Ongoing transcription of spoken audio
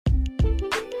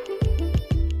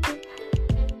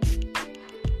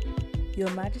Your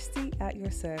Majesty at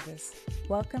your service.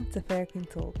 Welcome to Fair King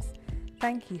Talks.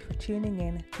 Thank you for tuning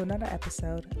in to another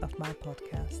episode of my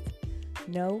podcast.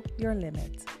 Know your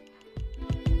limit.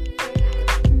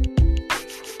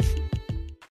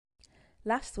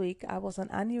 Last week I was on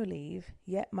annual leave,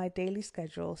 yet my daily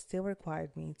schedule still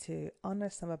required me to honor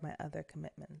some of my other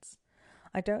commitments.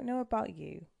 I don't know about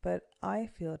you, but I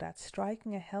feel that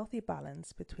striking a healthy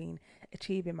balance between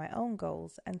achieving my own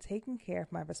goals and taking care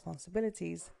of my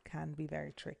responsibilities can be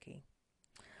very tricky.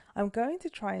 I'm going to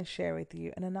try and share with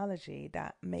you an analogy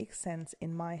that makes sense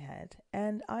in my head,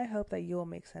 and I hope that you'll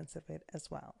make sense of it as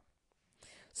well.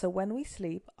 So when we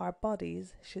sleep, our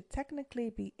bodies should technically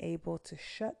be able to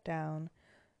shut down,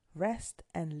 rest,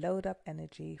 and load up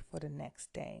energy for the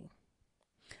next day.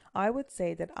 I would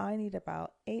say that I need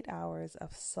about 8 hours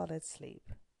of solid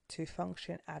sleep to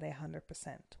function at 100%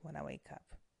 when I wake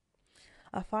up.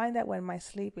 I find that when my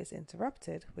sleep is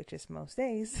interrupted, which is most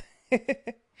days,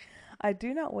 I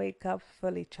do not wake up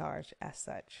fully charged as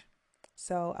such.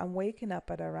 So I'm waking up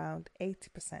at around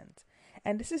 80%,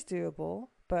 and this is doable,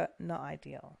 but not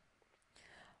ideal.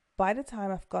 By the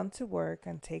time I've gone to work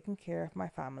and taken care of my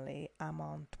family, I'm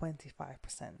on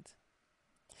 25%.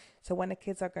 So when the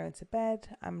kids are going to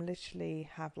bed, I'm literally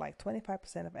have like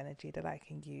 25% of energy that I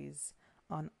can use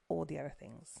on all the other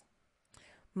things.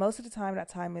 Most of the time, that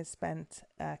time is spent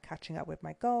catching up with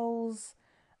my goals,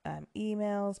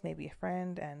 emails, maybe a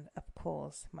friend, and of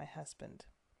course, my husband.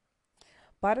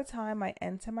 By the time I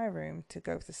enter my room to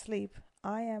go to sleep,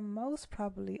 I am most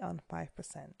probably on 5%.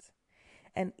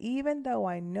 And even though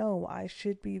I know I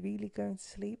should be really going to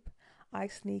sleep, I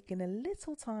sneak in a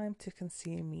little time to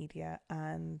consume media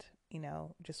and,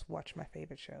 just watch my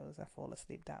favorite shows and fall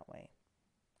asleep that way.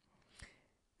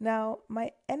 Now,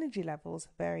 my energy levels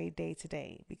vary day to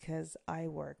day because I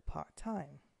work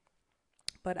part-time.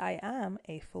 But I am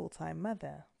a full-time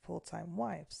mother, full-time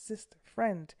wife, sister,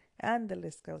 friend, and the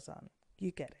list goes on.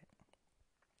 You get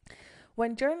it.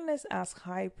 When journalists ask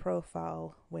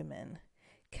high-profile women,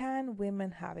 can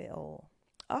women have it all?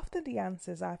 Often the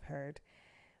answers I've heard,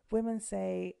 women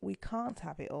say we can't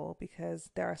have it all because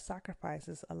there are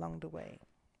sacrifices along the way.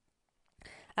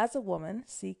 As a woman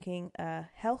seeking a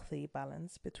healthy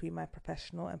balance between my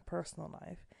professional and personal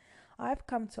life, I've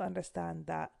come to understand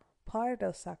that part of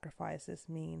those sacrifices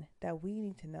mean that we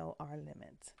need to know our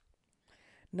limits.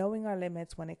 Knowing our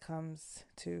limits when it comes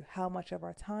to how much of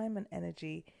our time and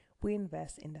energy we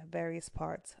invest in the various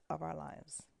parts of our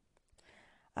lives.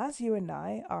 As you and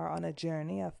I are on a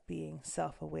journey of being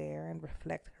self-aware and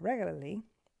reflect regularly,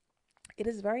 it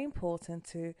is very important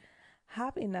to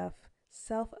have enough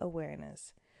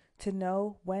self-awareness to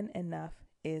know when enough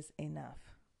is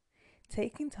enough.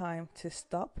 Taking time to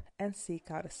stop and seek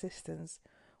out assistance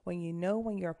when you know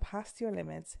when you're past your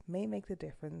limits may make the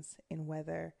difference in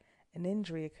whether an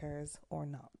injury occurs or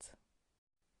not.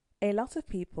 A lot of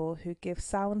people who give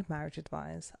sound marriage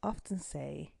advice often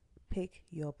say, pick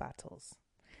your battles.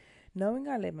 Knowing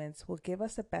our limits will give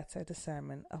us a better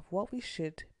discernment of what we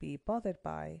should be bothered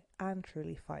by and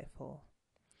truly fight for.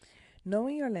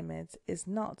 Knowing your limits is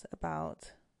not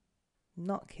about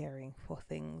not caring for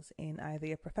things in either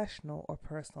your professional or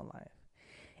personal life.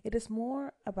 It is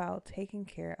more about taking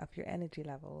care of your energy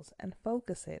levels and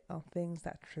focus it on things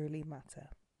that truly matter.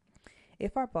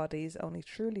 If our bodies only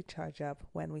truly charge up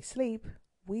when we sleep,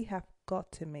 we have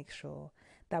got to make sure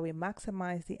that we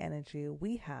maximize the energy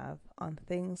we have on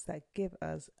things that give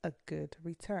us a good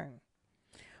return.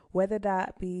 Whether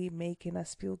that be making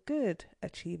us feel good,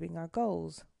 achieving our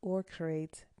goals, or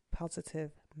create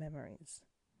positive memories.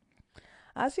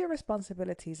 As your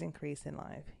responsibilities increase in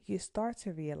life, you start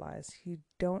to realize you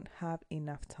don't have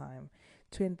enough time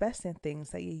to invest in things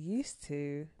that you used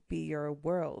to be your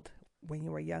world when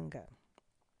you were younger.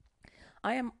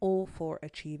 I am all for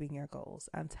achieving your goals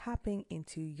and tapping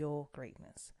into your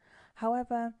greatness.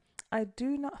 However, I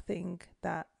do not think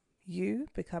that you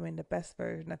becoming the best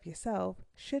version of yourself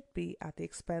should be at the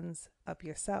expense of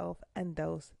yourself and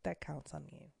those that count on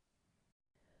you.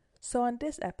 So on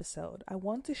this episode, I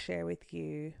want to share with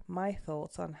you my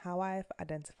thoughts on how I've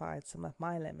identified some of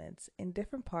my limits in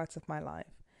different parts of my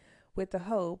life, with the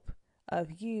hope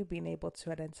of you being able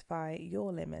to identify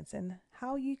your limits and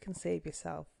how you can save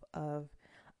yourself of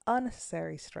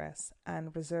unnecessary stress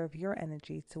and reserve your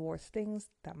energy towards things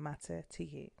that matter to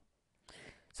you.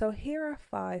 So here are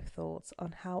 5 thoughts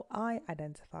on how I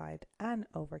identified and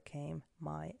overcame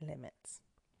my limits.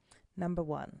 Number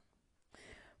 1.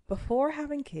 Before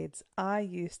having kids, I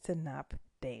used to nap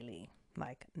daily,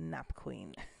 like nap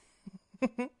queen.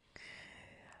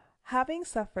 Having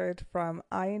suffered from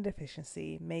iron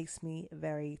deficiency makes me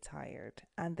very tired,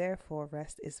 and therefore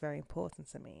rest is very important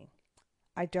to me.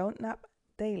 I don't nap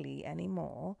daily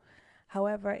anymore.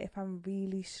 However, if I'm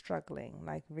really struggling,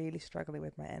 like really struggling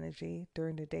with my energy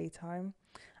during the daytime,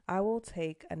 I will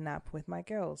take a nap with my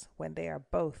girls when they are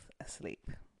both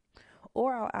asleep.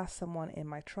 Or I'll ask someone in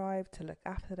my tribe to look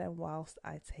after them whilst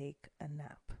I take a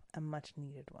nap, a much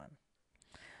needed one.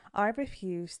 I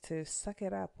refuse to suck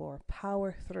it up or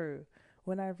power through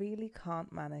when I really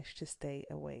can't manage to stay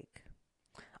awake.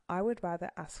 I would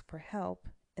rather ask for help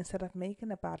instead of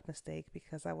making a bad mistake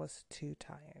because I was too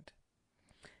tired.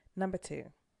 Number two,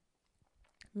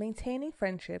 maintaining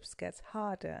friendships gets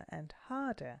harder and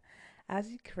harder as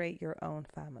you create your own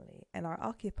family and are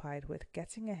occupied with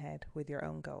getting ahead with your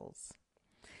own goals.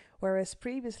 Whereas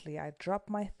previously I dropped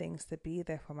my things to be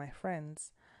there for my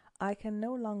friends, I can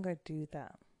no longer do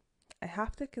that. I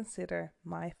have to consider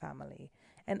my family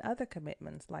and other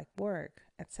commitments like work,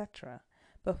 etc.,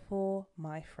 before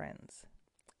my friends.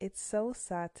 It's so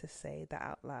sad to say that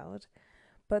out loud,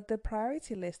 but the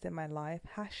priority list in my life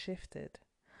has shifted.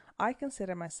 I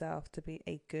consider myself to be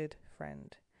a good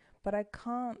friend, but I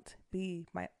can't be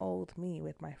my old me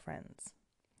with my friends.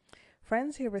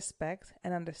 Friends who respect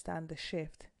and understand the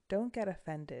shift don't get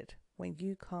offended when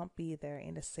you can't be there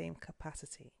in the same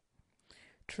capacity.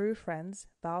 True friends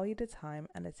value the time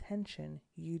and attention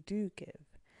you do give,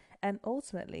 and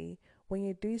ultimately, when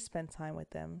you do spend time with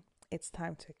them, it's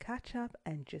time to catch up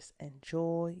and just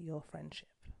enjoy your friendship.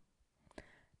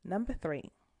 Number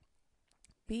three,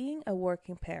 being a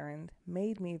working parent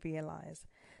made me realize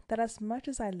that as much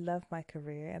as I love my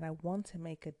career and I want to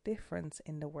make a difference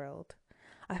in the world,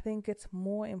 I think it's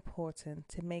more important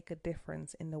to make a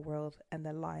difference in the world and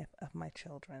the life of my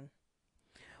children.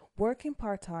 Working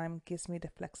part time gives me the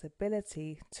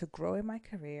flexibility to grow in my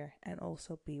career and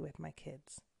also be with my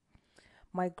kids.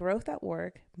 My growth at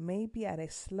work may be at a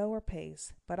slower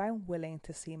pace, but I'm willing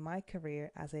to see my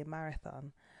career as a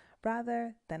marathon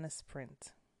rather than a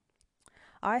sprint.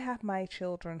 I have my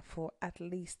children for at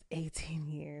least 18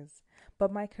 years,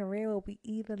 but my career will be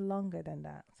even longer than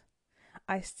that.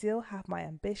 I still have my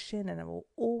ambition and I will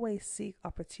always seek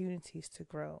opportunities to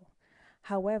grow.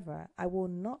 However, I will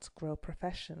not grow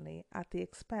professionally at the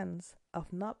expense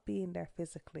of not being there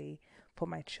physically for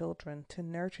my children to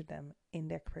nurture them in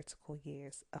their critical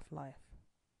years of life.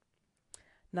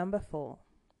 Number four,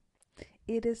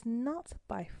 it is not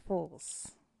by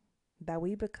force that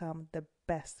we become the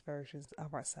best versions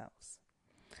of ourselves.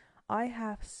 I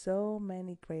have so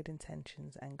many great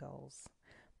intentions and goals,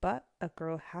 but a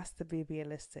girl has to be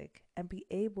realistic and be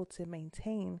able to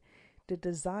maintain the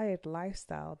desired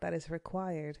lifestyle that is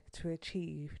required to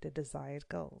achieve the desired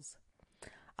goals.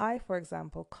 I, for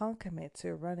example, can't commit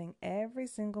to running every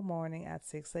single morning at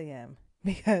 6 a.m.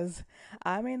 because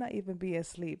I may not even be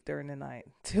asleep during the night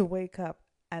to wake up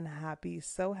and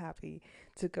so happy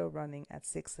to go running at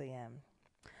 6 a.m.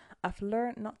 I've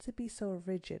learned not to be so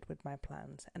rigid with my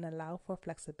plans and allow for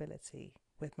flexibility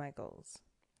with my goals.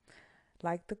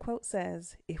 Like the quote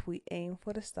says, if we aim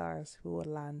for the stars, we will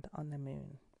land on the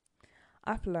moon.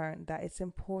 I've learned that it's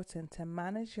important to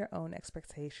manage your own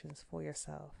expectations for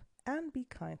yourself and be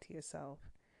kind to yourself.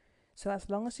 So as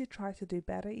long as you try to do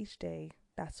better each day,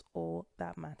 that's all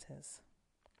that matters.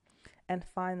 And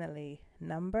finally,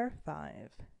 number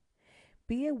five,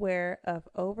 be aware of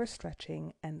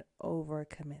overstretching and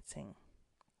overcommitting.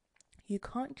 You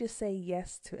can't just say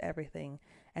yes to everything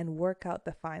and work out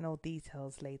the final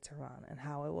details later on and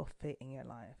how it will fit in your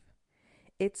life.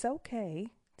 It's okay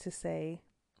to say,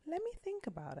 let me think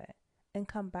about it and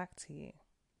come back to you.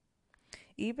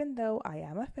 Even though I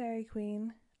am a fairy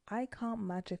queen, I can't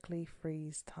magically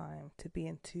freeze time to be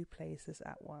in two places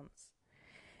at once.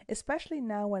 Especially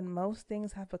now when most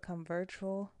things have become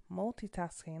virtual,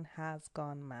 multitasking has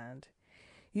gone mad.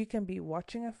 You can be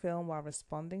watching a film while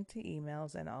responding to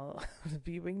emails and all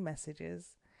viewing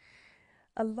messages.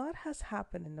 A lot has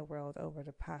happened in the world over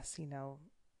the past,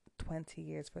 20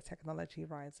 years with technology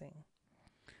rising.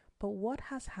 But what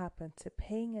has happened to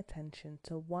paying attention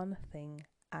to one thing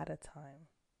at a time?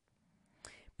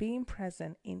 Being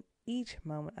present in each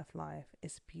moment of life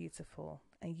is beautiful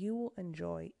and you will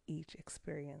enjoy each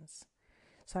experience.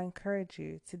 So I encourage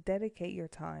you to dedicate your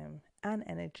time and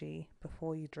energy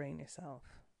before you drain yourself.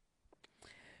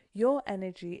 Your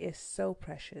energy is so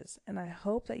precious, and I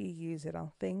hope that you use it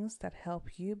on things that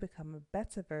help you become a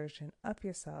better version of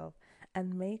yourself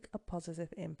and make a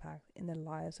positive impact in the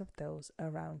lives of those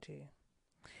around you.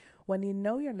 When you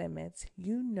know your limits,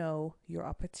 you know your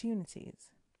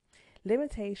opportunities.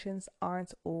 Limitations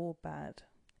aren't all bad.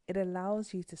 It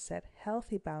allows you to set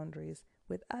healthy boundaries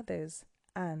with others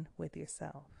and with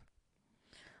yourself.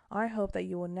 I hope that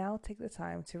you will now take the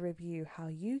time to review how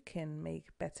you can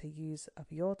make better use of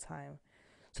your time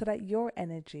so that your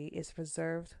energy is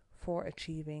reserved for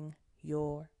achieving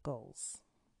your goals.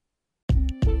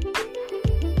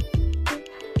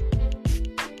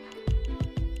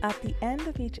 At the end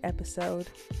of each episode,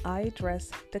 I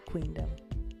address the queendom.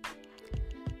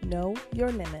 Know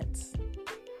your limits.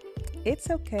 It's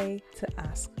okay to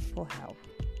ask for help.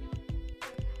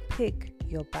 Pick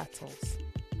your battles.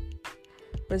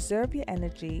 Reserve your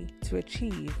energy to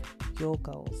achieve your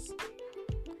goals.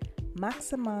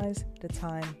 Maximize the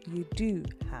time you do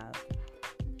have.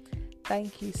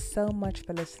 Thank you so much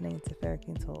for listening to Fair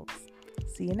Queen Talks.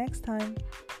 See you next time.